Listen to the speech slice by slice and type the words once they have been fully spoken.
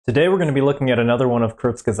Today we're going to be looking at another one of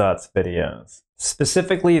Kurzgesagt's videos.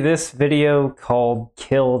 Specifically this video called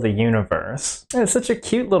Kill the Universe. It's such a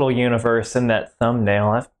cute little universe in that thumbnail.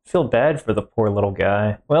 I feel bad for the poor little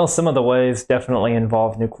guy. Well, some of the ways definitely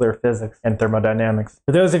involve nuclear physics and thermodynamics.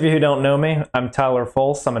 For those of you who don't know me, I'm Tyler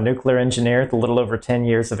Folse. I'm a nuclear engineer with a little over 10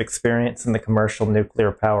 years of experience in the commercial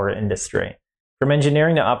nuclear power industry. From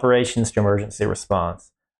engineering to operations to emergency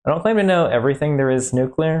response. I don't claim to know everything there is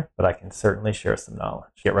nuclear, but I can certainly share some knowledge.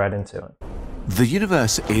 Get right into it. The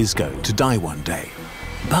universe is going to die one day.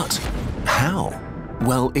 But how?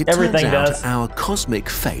 Well, it Everything turns out does. our cosmic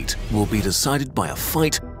fate will be decided by a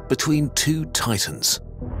fight between two titans.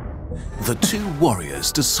 The two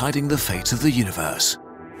warriors deciding the fate of the universe.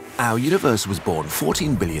 Our universe was born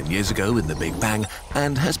 14 billion years ago in the Big Bang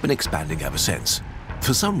and has been expanding ever since.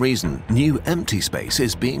 For some reason, new empty space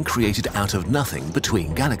is being created out of nothing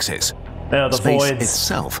between galaxies. The Space voids.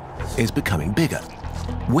 itself is becoming bigger.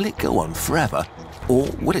 Will it go on forever, or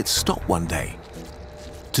will it stop one day?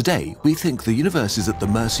 Today, we think the universe is at the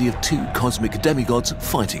mercy of two cosmic demigods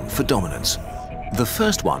fighting for dominance. The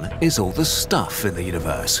first one is all the stuff in the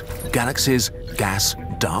universe: galaxies, gas,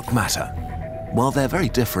 dark matter. While they're very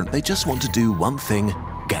different, they just want to do one thing: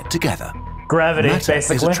 get together. Gravity, Matter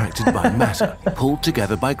basically. is attracted by matter, pulled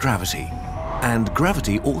together by gravity. And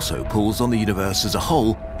gravity also pulls on the universe as a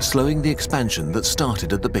whole, slowing the expansion that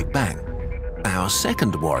started at the Big Bang. Our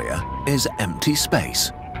second warrior is empty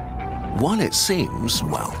space. While it seems,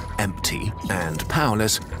 well, empty and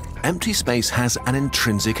powerless, empty space has an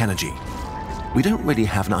intrinsic energy. We don't really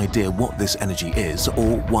have an idea what this energy is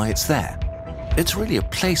or why it's there. It's really a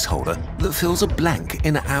placeholder that fills a blank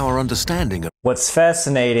in our understanding of. What's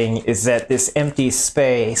fascinating is that this empty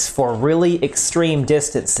space for really extreme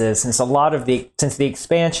distances, since the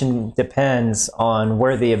expansion depends on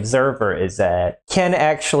where the observer is at, can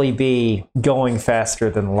actually be going faster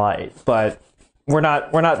than light. But we're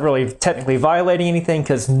not really technically violating anything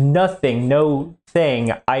because no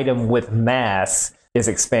item with mass is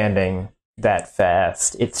expanding that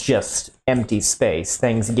fast. It's just empty space,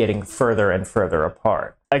 things getting further and further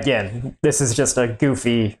apart. Again, this is just a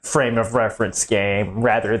goofy frame of reference game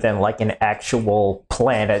rather than like an actual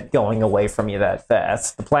planet going away from you that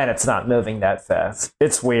fast. The planet's not moving that fast.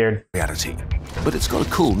 It's weird. Reality. But it's got a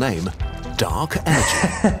cool name: dark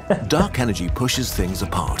energy. Dark energy pushes things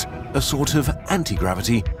apart, a sort of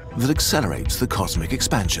anti-gravity that accelerates the cosmic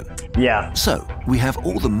expansion. Yeah. So, we have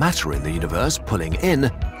all the matter in the universe pulling in,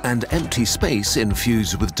 and empty space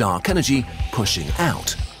infused with dark energy pushing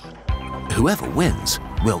out. Whoever wins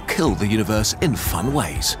will kill the universe in fun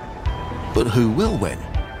ways. But who will win?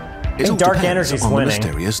 It all dark depends energy's on the winning.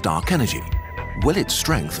 mysterious dark energy. Will its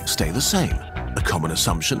strength stay the same? A common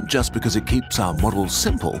assumption just because it keeps our models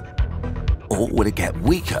simple? Or will it get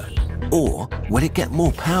weaker? Or will it get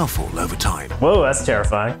more powerful over time? Whoa, that's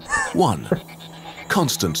terrifying. 1.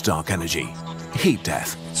 Constant dark energy. Heat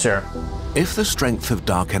death. Sure. If the strength of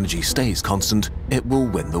dark energy stays constant, it will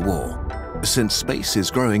win the war. Since space is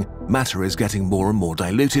growing, matter is getting more and more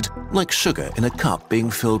diluted, like sugar in a cup being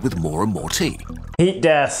filled with more and more tea. Heat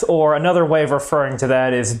death, or another way of referring to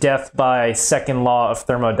that is death by second law of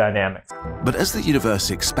thermodynamics. But as the universe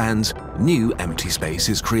expands, new empty space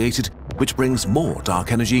is created, which brings more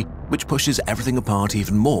dark energy, which pushes everything apart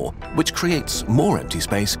even more, which creates more empty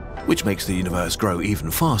space, which makes the universe grow even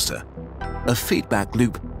faster. A feedback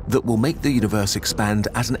loop that will make the universe expand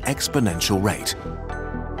at an exponential rate.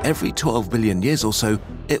 Every 12 billion years or so,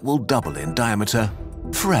 it will double in diameter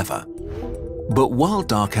forever. But while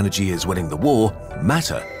dark energy is winning the war,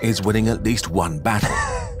 matter is winning at least one battle.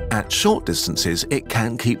 At short distances, it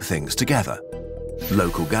can keep things together.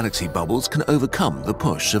 Local galaxy bubbles can overcome the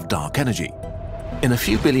push of dark energy. In a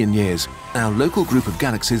few billion years, our local group of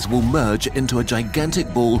galaxies will merge into a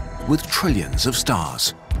gigantic ball with trillions of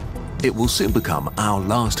stars. It will soon become our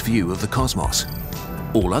last view of the cosmos.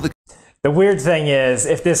 All other. The weird thing is,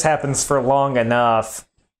 if this happens for long enough,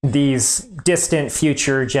 these distant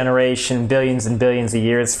future generation, billions and billions of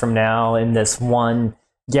years from now, in this one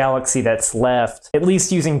galaxy that's left, at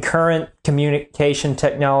least using current communication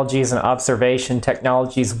technologies and observation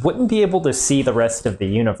technologies, wouldn't be able to see the rest of the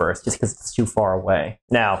universe just because it's too far away.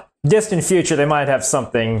 Now, distant future, they might have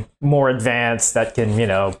something more advanced that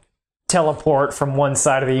can, teleport from one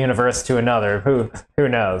side of the universe to another. Who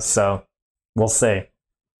knows? So, we'll see.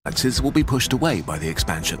 Galaxies will be pushed away by the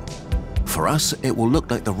expansion. For us, it will look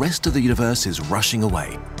like the rest of the universe is rushing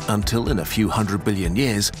away, until in a few 100 billion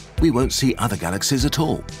years, we won't see other galaxies at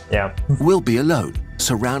all. Yeah. We'll be alone,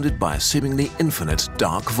 surrounded by a seemingly infinite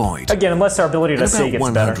dark void. Again, unless our ability to see In gets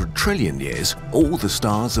about better. 100 trillion years, all the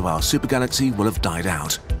stars of our supergalaxy will have died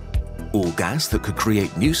out. All gas that could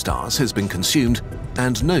create new stars has been consumed,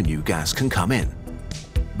 and no new gas can come in.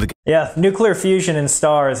 Yeah, nuclear fusion in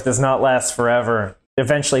stars does not last forever.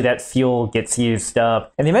 Eventually that fuel gets used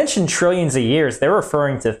up. And they mentioned trillions of years. They're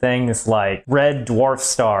referring to things like red dwarf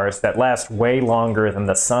stars that last way longer than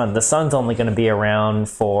the sun. The sun's only going to be around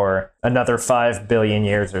for another 5 billion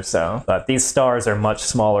years or so. But these stars are much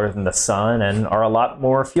smaller than the sun and are a lot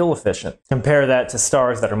more fuel efficient. Compare that to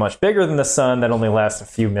stars that are much bigger than the sun that only last a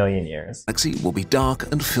few million years. The galaxy will be dark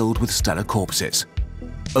and filled with stellar corpses.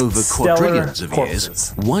 Over quadrillions of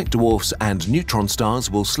years, white dwarfs and neutron stars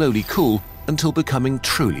will slowly cool until becoming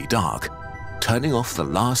truly dark, turning off the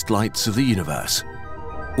last lights of the universe.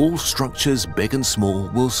 All structures, big and small,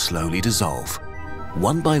 will slowly dissolve.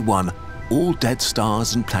 One by one, all dead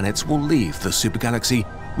stars and planets will leave the supergalaxy,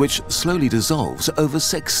 which slowly dissolves over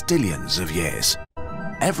sextillions of years.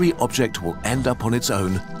 Every object will end up on its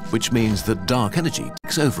own, which means that dark energy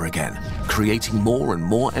takes over again, creating more and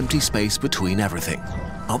more empty space between everything.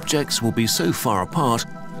 Objects will be so far apart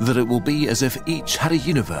that it will be as if each had a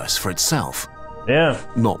universe for itself. Yeah.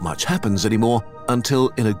 Not much happens anymore until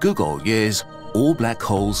in a googol years, all black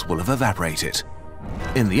holes will have evaporated.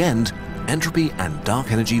 In the end, entropy and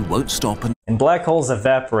dark energy won't stop and black holes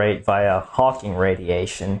evaporate via Hawking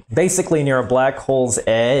radiation. Basically, near a black hole's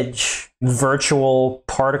edge, virtual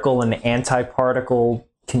particle and antiparticle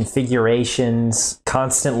configurations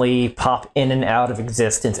constantly pop in and out of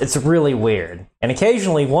existence. It's really weird. And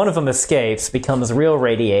occasionally one of them escapes, becomes real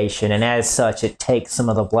radiation, and as such it takes some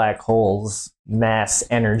of the black hole's mass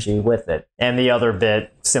energy with it. And the other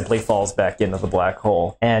bit simply falls back into the black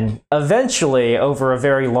hole. And eventually, over a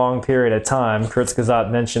very long period of time,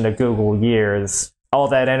 Kurzgesagt mentioned a googol years, all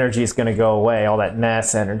that energy is going to go away, all that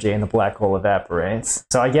mass energy, and the black hole evaporates.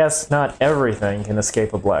 So I guess not everything can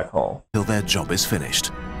escape a black hole. Till their job is finished.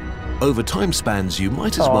 Over time spans you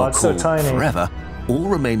might as well call forever, all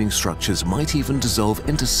remaining structures might even dissolve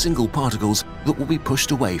into single particles that will be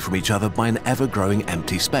pushed away from each other by an ever-growing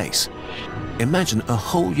empty space. Imagine a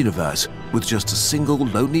whole universe with just a single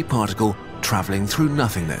lonely particle traveling through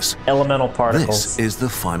nothingness. Elemental particles. This is the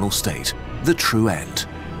final state, the true end.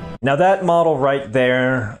 Now that model right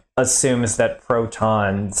there assumes that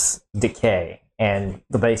protons decay and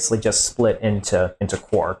they basically just split into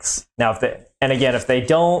quarks. Now, if they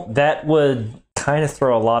don't, that would kind of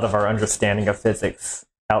throw a lot of our understanding of physics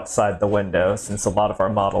outside the window, since a lot of our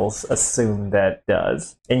models assume that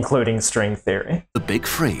does, including string theory. The Big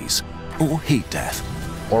Freeze, or heat death,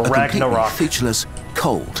 or a Ragnarok. Completely featureless,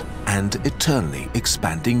 cold, and eternally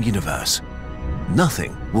expanding universe.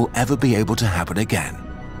 Nothing will ever be able to happen again.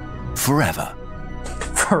 Forever.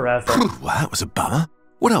 Forever. Well, that was a bummer.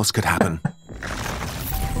 What else could happen?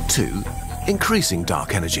 2. Increasing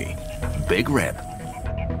dark energy. Big rip.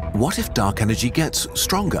 What if dark energy gets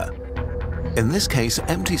stronger? In this case,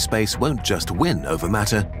 empty space won't just win over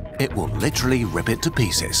matter, it will literally rip it to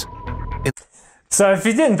pieces. So if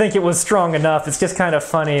you didn't think it was strong enough, it's just kind of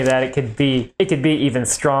funny that it could be even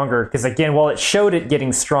stronger, because again, while it showed it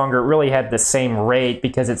getting stronger, it really had the same rate,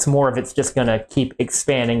 because it's just going to keep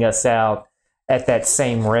expanding us out at that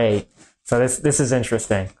same rate. So this is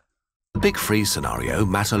interesting. The Big Freeze scenario,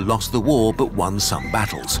 matter lost the war but won some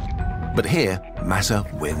battles. But here, matter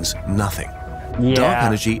wins nothing. Yeah. Dark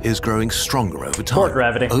energy is growing stronger over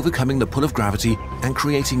time, overcoming the pull of gravity and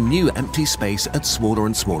creating new empty space at smaller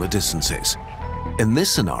and smaller distances. In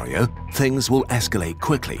this scenario, things will escalate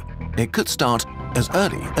quickly. It could start as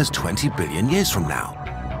early as 20 billion years from now.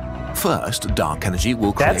 First, dark energy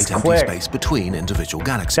will create empty space between individual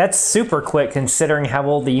galaxies. That's super quick considering how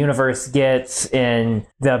old the universe gets in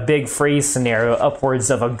the Big Freeze scenario, upwards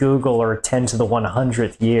of a googol or 10 to the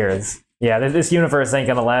 100th years. Yeah, this universe ain't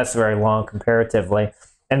gonna last very long comparatively.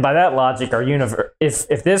 And by that logic, our universe,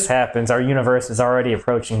 if this happens, our universe is already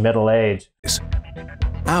approaching middle age.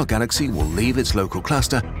 Our galaxy will leave its local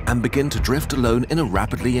cluster and begin to drift alone in a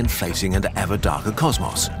rapidly inflating and ever darker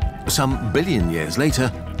cosmos. Some billion years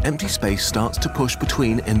later, empty space starts to push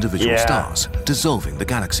between individual stars, dissolving the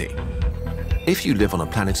galaxy. If you live on a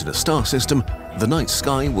planet in a star system, the night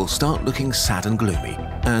sky will start looking sad and gloomy,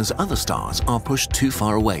 as other stars are pushed too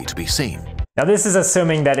far away to be seen. Now this is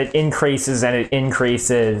assuming that it increases, and it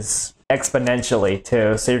increases exponentially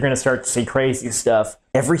too, so you're going to start to see crazy stuff.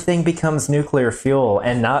 Everything becomes nuclear fuel,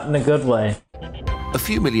 and not in a good way. A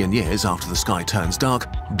few million years after the sky turns dark,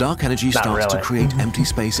 dark energy starts to create empty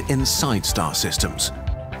space inside star systems.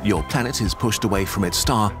 Your planet is pushed away from its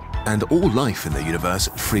star, and all life in the universe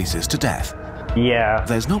freezes to death. Yeah.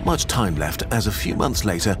 There's not much time left, as a few months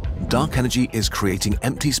later, dark energy is creating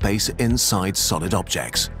empty space inside solid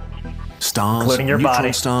objects. Stars, including your neutron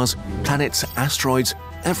body. stars, planets, asteroids,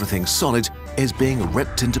 everything solid is being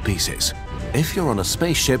ripped into pieces. If you're on a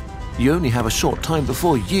spaceship, you only have a short time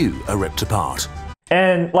before you are ripped apart.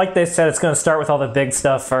 And like they said, it's going to start with all the big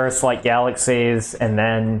stuff first, like galaxies, and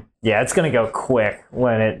then, yeah, it's going to go quick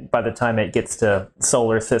by the time it gets to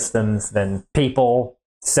solar systems, then people,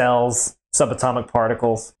 cells, subatomic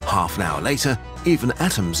particles. Half an hour later, even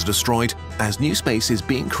atoms are destroyed as new space is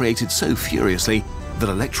being created so furiously that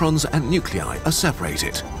electrons and nuclei are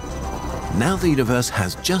separated. Now the universe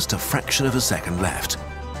has just a fraction of a second left.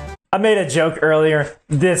 I made a joke earlier.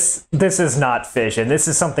 This is not fission. This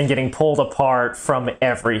is something getting pulled apart from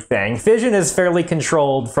everything. Fission is fairly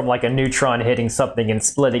controlled from like a neutron hitting something and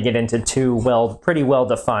splitting it into two pretty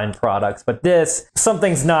well-defined products. But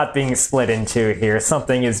something's not being split into here.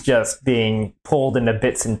 Something is just being pulled into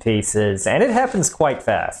bits and pieces. And it happens quite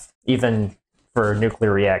fast, even for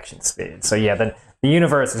nuclear reaction speed. So yeah, the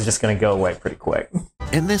universe is just going to go away pretty quick.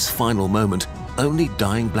 In this final moment, only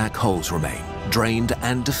dying black holes remain, drained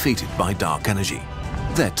and defeated by dark energy.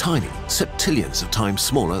 They're tiny, septillions of times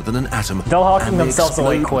smaller than an atom, they'll Hawking and they themselves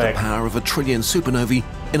away explode quick. with the power of a trillion supernovae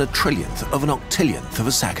in a trillionth of an octillionth of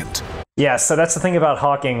a second. Yeah, so that's the thing about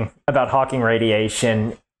Hawking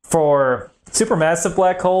radiation. For supermassive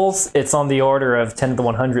black holes, it's on the order of 10 to the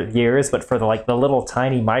 100th years, but for the little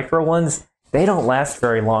tiny micro ones, they don't last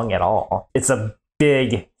very long at all. It's a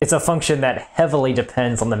function that heavily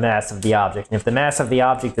depends on the mass of the object. And if the mass of the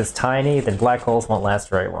object is tiny, then black holes won't last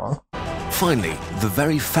very long. Finally, the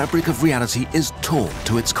very fabric of reality is torn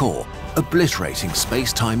to its core, obliterating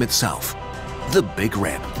space-time itself. The Big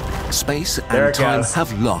Rip. Space and time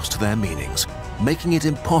have lost their meanings, making it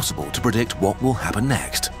impossible to predict what will happen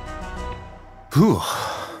next. Whew.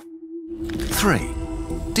 3.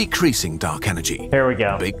 Decreasing dark energy. Here we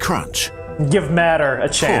go. Big crunch. Give matter a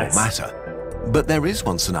chance. For matter. But there is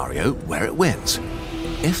one scenario where it wins.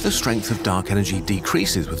 If the strength of dark energy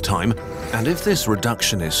decreases with time, and if this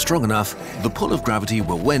reduction is strong enough, the pull of gravity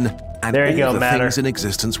will win, and all the things in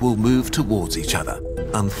existence will move towards each other,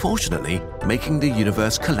 unfortunately making the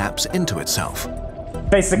universe collapse into itself.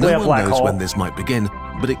 Basically a black hole. No one knows when this might begin,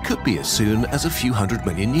 but it could be as soon as a few 100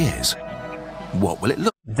 million years. What will it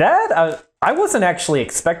look like? I wasn't actually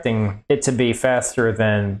expecting it to be faster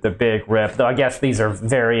than the Big Rip, though I guess these are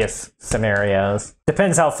various scenarios.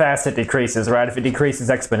 Depends how fast it decreases, right? If it decreases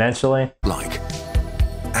exponentially.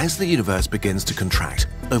 As the universe begins to contract,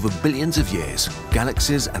 over billions of years,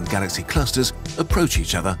 galaxies and galaxy clusters approach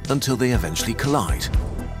each other until they eventually collide.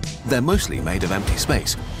 They're mostly made of empty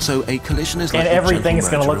space, so a collision is like and everything's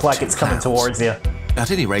going to look like it's coming towards you. At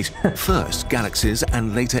any rate, first galaxies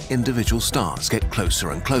and later individual stars get closer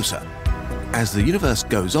and closer. As the universe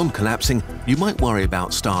goes on collapsing, you might worry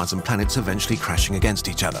about stars and planets eventually crashing against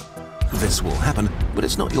each other. This will happen, but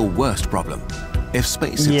it's not your worst problem. If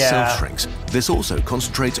space itself shrinks, this also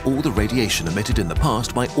concentrates all the radiation emitted in the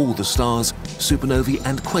past by all the stars, supernovae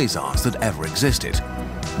and quasars that ever existed.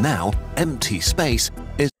 Now, empty space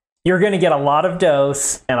is... You're going to get a lot of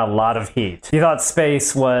dose and a lot of heat. You thought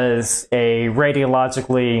space was a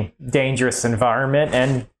radiologically dangerous environment,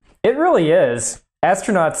 and it really is.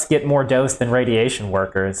 Astronauts get more dose than radiation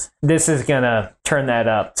workers. This is going to turn that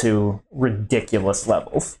up to ridiculous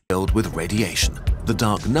levels. Filled with radiation. The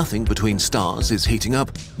dark nothing between stars is heating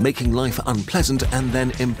up, making life unpleasant and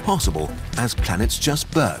then impossible as planets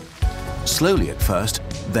just burn. Slowly at first,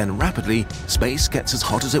 then rapidly, space gets as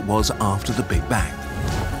hot as it was after the Big Bang.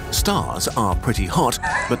 Stars are pretty hot,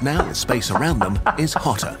 but now the space around them is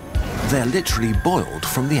hotter. They're literally boiled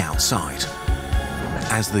from the outside.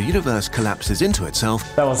 As the universe collapses into itself,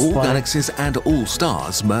 all galaxies and all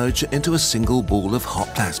stars merge into a single ball of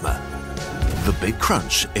hot plasma. The Big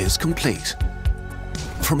Crunch is complete.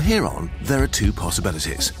 From here on, there are two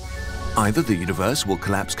possibilities. Either the universe will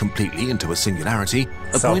collapse completely into a singularity,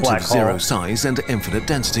 a point of zero size and infinite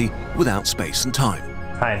density without space and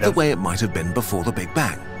time, the way it might have been before the Big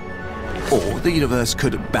Bang. Or the universe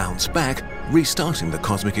could bounce back, restarting the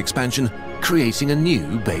cosmic expansion, creating a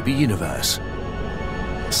new baby universe.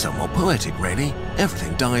 Somewhat poetic, really.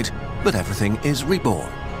 Everything died, but everything is reborn.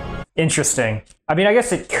 Interesting. I mean, I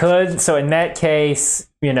guess it could. So in that case,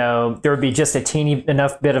 you know, there would be just a teeny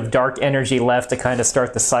enough bit of dark energy left to kind of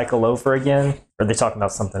start the cycle over again. Or are they talking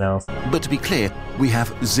about something else? But to be clear, we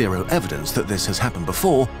have zero evidence that this has happened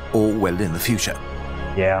before or will in the future.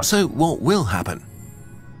 Yeah. So what will happen?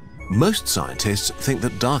 Most scientists think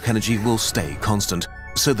that dark energy will stay constant,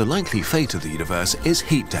 so the likely fate of the universe is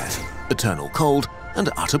heat death, eternal cold, and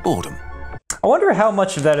utter boredom. I wonder how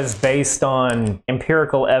much of that is based on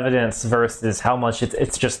empirical evidence versus how much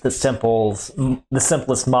it's just the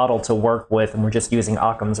simplest model to work with, and we're just using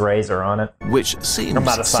Occam's razor on it. Which seems I'm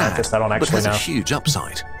not a scientist, sad, I don't actually but has know. a huge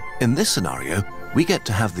upside. In this scenario, we get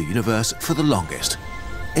to have the universe for the longest.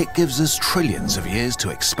 It gives us trillions of years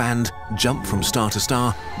to expand, jump from star to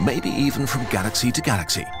star, maybe even from galaxy to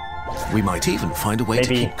galaxy. We might even find a way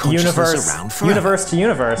to keep consciousness around forever. Universe to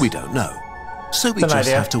universe. We don't know. So we just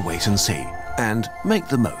have to wait and see, and make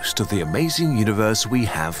the most of the amazing universe we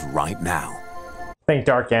have right now. I think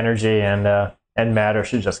dark energy and matter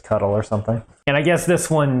should just cuddle or something. And I guess this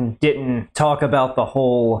one didn't talk about the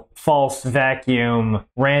whole false vacuum,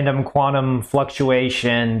 random quantum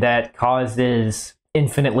fluctuation that causes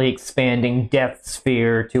infinitely expanding depth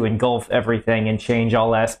sphere to engulf everything and change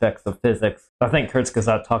all aspects of physics. I think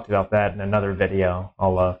Kurzgesagt talked about that in another video.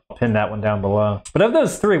 I'll pin that one down below. But of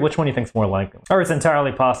those three, which one do you think's more likely? Or it's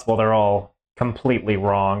entirely possible they're all completely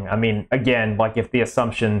wrong. I mean, again, like if the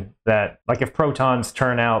assumption that, like if protons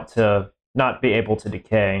turn out to not be able to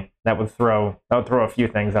decay, that would throw a few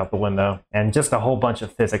things out the window, and just a whole bunch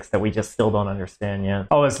of physics that we just still don't understand yet.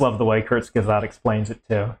 I always love the way Kurzgesagt explains it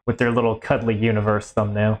too, with their little cuddly universe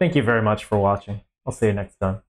thumbnail. Thank you very much for watching. I'll see you next time.